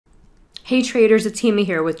Hey traders, it's Hima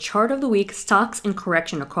here with Chart of the Week, Stocks and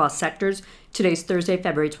Correction Across Sectors. Today's Thursday,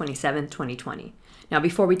 February 27, 2020. Now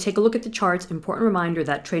before we take a look at the charts, important reminder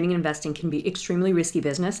that trading and investing can be extremely risky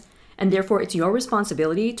business, and therefore it's your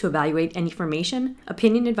responsibility to evaluate any information,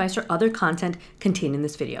 opinion, advice, or other content contained in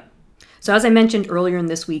this video. So as I mentioned earlier in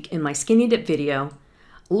this week in my skinny dip video,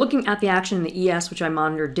 looking at the action in the ES, which I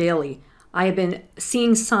monitor daily, I have been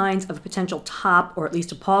seeing signs of a potential top or at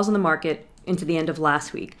least a pause in the market into the end of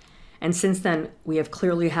last week. And since then, we have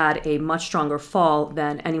clearly had a much stronger fall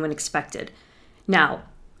than anyone expected. Now,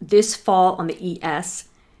 this fall on the ES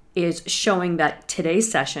is showing that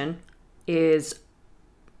today's session is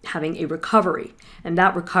having a recovery. And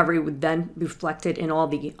that recovery would then be reflected in all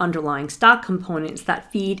the underlying stock components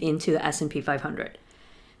that feed into the S&P 500.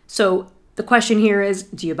 So the question here is,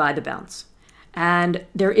 do you buy the bounce? And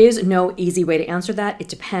there is no easy way to answer that. It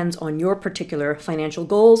depends on your particular financial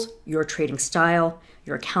goals, your trading style,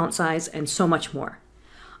 your account size, and so much more.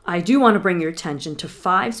 I do want to bring your attention to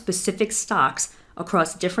 5 specific stocks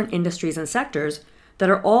across different industries and sectors that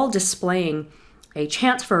are all displaying a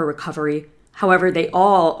chance for a recovery. However, they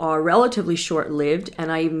all are relatively short-lived,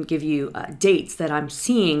 and I even give you dates that I'm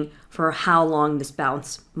seeing for how long this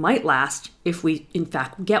bounce might last if we, in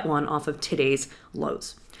fact, get one off of today's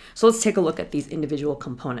lows. So let's take a look at these individual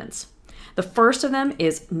components. The first of them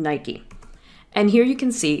is Nike. And here you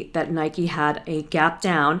can see that Nike had a gap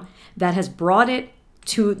down that has brought it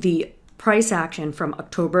to the price action from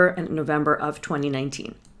October and November of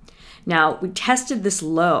 2019. Now, we tested this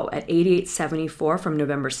low at 88.74 from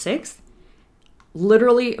November 6th,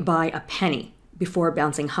 literally by a penny before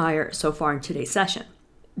bouncing higher so far in today's session.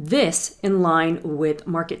 This, in line with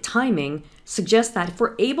market timing, suggests that if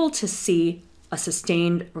we're able to see a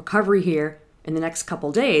sustained recovery here in the next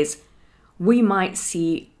couple days, we might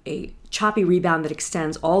see a choppy rebound that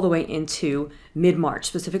extends all the way into mid-March,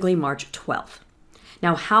 specifically March 12th.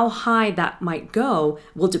 Now, how high that might go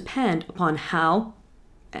will depend upon how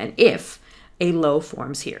and if a low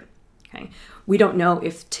forms here. Okay? We don't know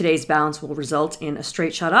if today's bounce will result in a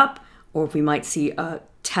straight shot up, or if we might see a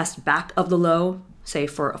test back of the low, say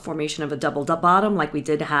for a formation of a double bottom like we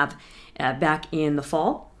did have back in the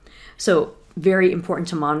fall. So very important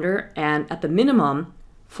to monitor, and at the minimum,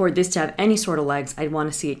 for this to have any sort of legs, I'd want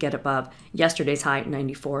to see it get above yesterday's high,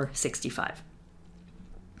 94.65. All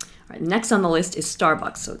right, next on the list is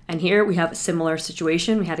Starbucks. And here we have a similar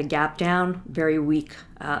situation. We had a gap down, very weak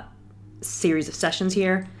series of sessions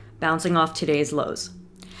here, bouncing off today's lows.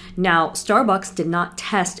 Now, Starbucks did not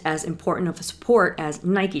test as important of a support as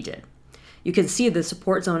Nike did. You can see the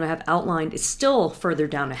support zone I have outlined is still further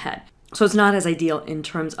down ahead. So it's not as ideal in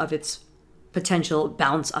terms of its potential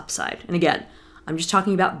bounce upside. And again, I'm just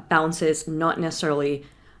talking about bounces, not necessarily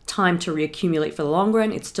time to reaccumulate for the long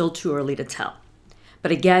run. It's still too early to tell.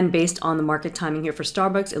 But again, based on the market timing here for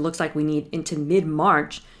Starbucks, it looks like we need into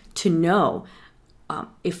mid-March to know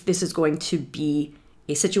if this is going to be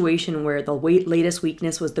a situation where the latest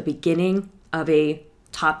weakness was the beginning of a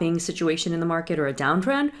topping situation in the market or a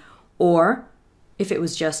downtrend, or if it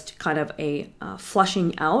was just kind of a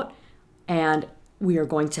flushing out and we are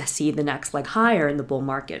going to see the next leg higher in the bull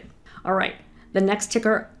market. All right. The next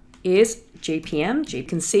ticker is JPM. You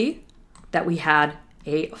can see that we had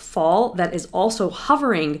a fall that is also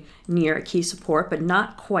hovering near a key support, but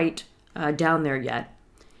not quite down there yet.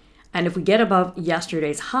 And if we get above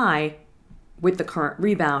yesterday's high with the current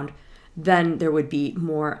rebound, then there would be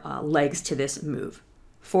more legs to this move.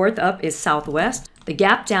 Fourth up is Southwest. The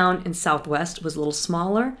gap down in Southwest was a little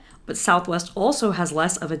smaller, but Southwest also has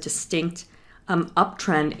less of a distinct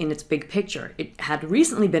uptrend in its big picture. It had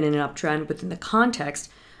recently been in an uptrend within the context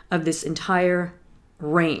of this entire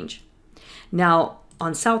range. Now,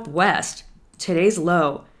 on Southwest, today's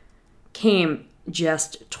low came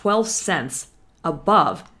just 12 cents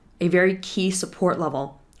above a very key support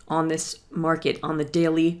level on this market on the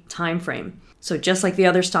daily time frame. So just like the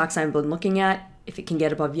other stocks I've been looking at, if it can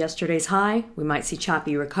get above yesterday's high, we might see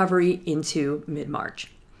choppy recovery into mid-March.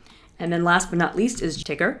 And then last but not least is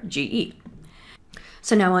ticker GE.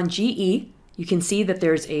 So now on GE, you can see that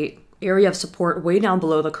there's a area of support way down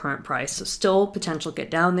below the current price. So still potential to get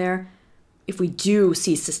down there. If we do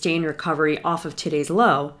see sustained recovery off of today's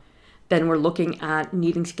low, then we're looking at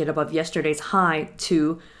needing to get above yesterday's high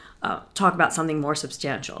to talk about something more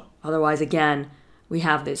substantial. Otherwise, again, we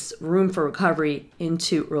have this room for recovery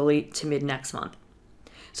into early to mid next month.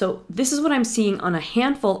 So this is what I'm seeing on a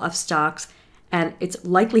handful of stocks, and it's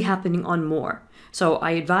likely happening on more. So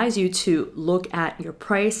I advise you to look at your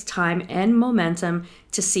price, time, and momentum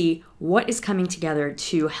to see what is coming together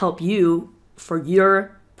to help you for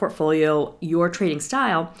your portfolio, your trading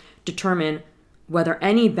style, determine whether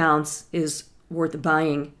any bounce is worth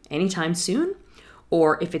buying anytime soon,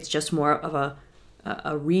 or if it's just more of a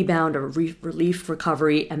rebound or relief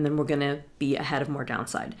recovery, and then we're going to be ahead of more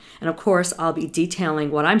downside. And of course, I'll be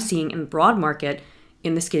detailing what I'm seeing in the broad market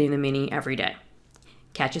in the Skinny and the Mini every day.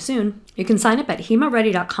 Catch you soon. You can sign up at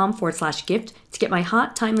himaready.com/gift to get my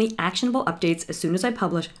hot, timely, actionable updates as soon as I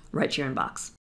publish right to your inbox.